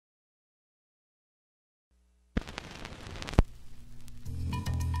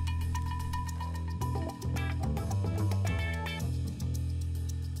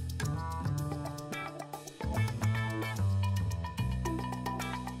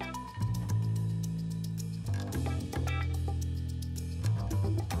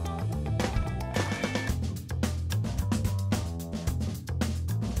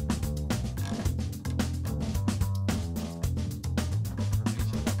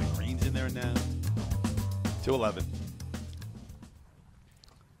2-11.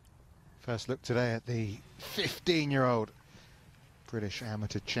 First look today at the 15-year-old British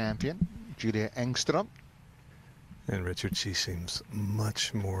amateur champion, Julia Engstrom. And Richard, she seems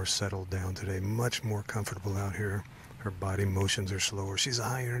much more settled down today, much more comfortable out here. Her body motions are slower. She's a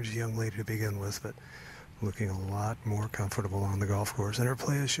high-energy young lady to begin with, but looking a lot more comfortable on the golf course. And her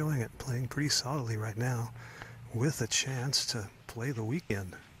play is showing it, playing pretty solidly right now with a chance to play the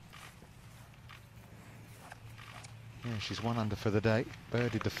weekend. Yeah, she's 1 under for the day.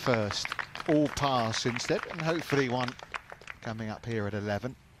 Birdied the first, all par since then, and hopefully one coming up here at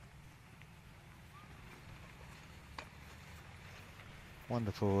 11.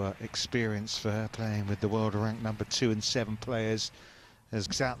 Wonderful experience for her playing with the world ranked number 2 and 7 players.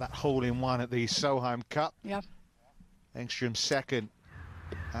 Has out that hole-in-one at the Solheim Cup. Yep. Engstrom second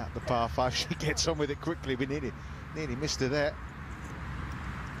at the par 5. She gets on with it quickly. We nearly missed her there.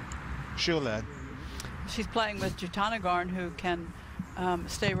 She'll learn. She's playing with Jutanagarn, who can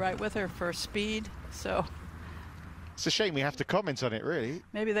stay right with her for speed. So it's a shame we have to comment on it, really.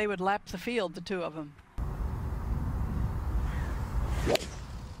 Maybe they would lap the field, the two of them.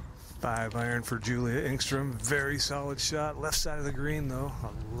 5-iron for Julia Engstrom. Very solid shot. Left side of the green, though.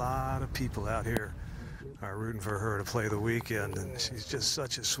 A lot of people out here are rooting for her to play the weekend, and she's just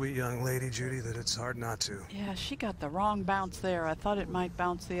such a sweet young lady, Judy, that it's hard not to. Yeah, she got the wrong bounce there. I thought it might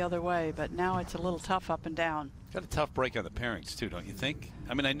bounce the other way, but now it's a little tough up and down. Got a tough break on the pairings, too, don't you think?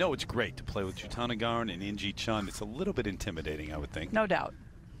 I mean, I know it's great to play with Jutanagarn and Inji Chun. It's a little bit intimidating, I would think. No doubt.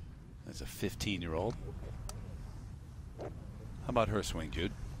 As a 15-year-old. How about her swing,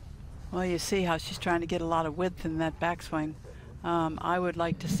 Jude? Well, you see how she's trying to get a lot of width in that backswing. I would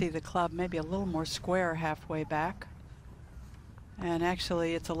like to see the club maybe a little more square halfway back. And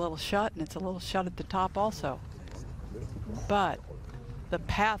actually, it's a little shut, and it's a little shut at the top also. But the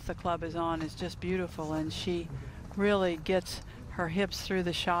path the club is on is just beautiful, and she really gets her hips through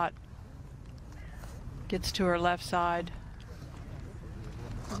the shot, gets to her left side.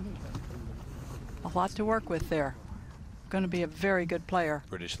 A lot to work with there. Going to be a very good player.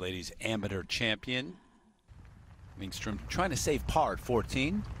 British ladies amateur champion. Engstrom trying to save par at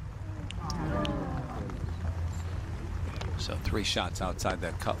 14. So 3 shots outside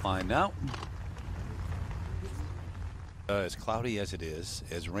that cut line now. As cloudy as it is,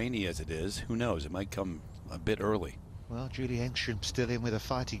 as rainy as it is, who knows? It might come a bit early. Well, Julie Engstrom still in with a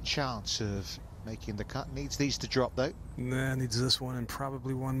fighting chance of making the cut. Needs these to drop, though. Nah, needs this one and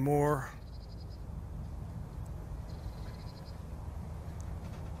probably one more.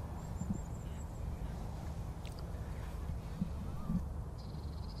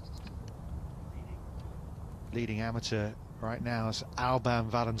 Leading amateur right now is Alban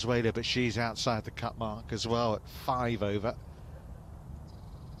Valenzuela, but she's outside the cut mark as well at 5 over.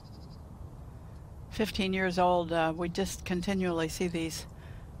 15 years old. We just continually see these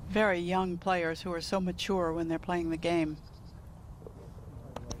very young players who are so mature when they're playing the game.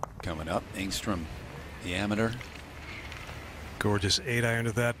 Coming up, Engstrom, the amateur. Gorgeous 8-iron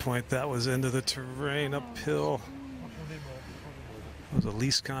at that point. That was into the terrain, uphill. It was the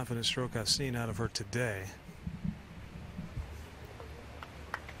least confident stroke I've seen out of her today.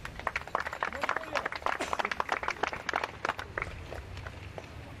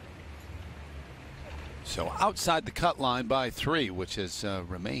 So outside the cut line by 3, which has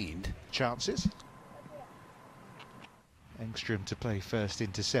remained. Chances. Engstrom to play first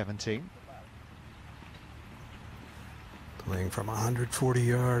into 17. Playing from 140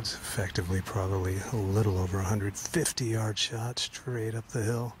 yards, effectively probably a little over 150-yard shot straight up the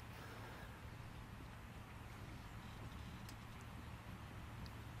hill.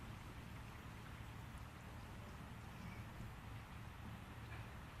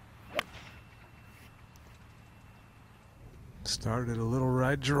 Started a little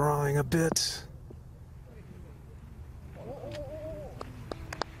right, drawing a bit.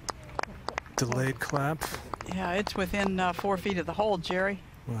 Delayed clap. Yeah, it's within 4 feet of the hole, Jerry.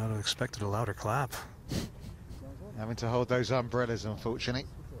 Well, I'd have expected a louder clap. Having to hold those umbrellas, unfortunately.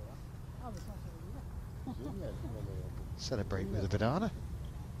 Celebrate with a banana.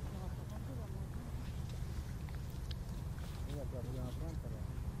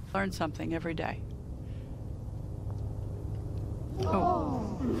 Learn something every day.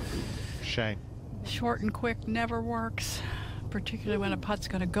 Oh. Shame. Short and quick never works, particularly when a putt's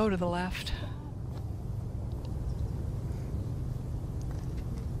going to go to the left.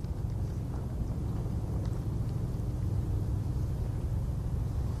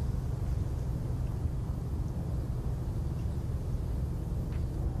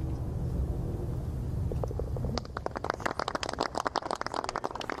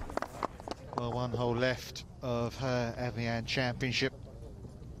 Well, one hole left of her Evian championship.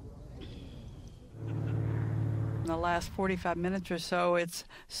 In the last 45 minutes or so, it's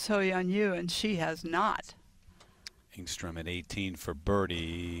So Yeon Yu, and she has not. Engstrom at 18 for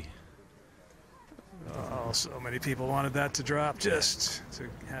birdie. Oh, so many people wanted that to drop just to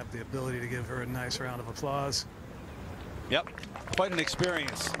have the ability to give her a nice round of applause. Yep, quite an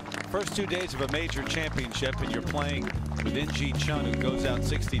experience. First 2 days of a major championship, and you're playing with NG Chun, who goes out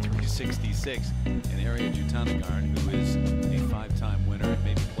 63-66, and Ariya Jutanugarn, who is a 5-time winner and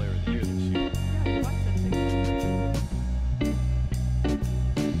maybe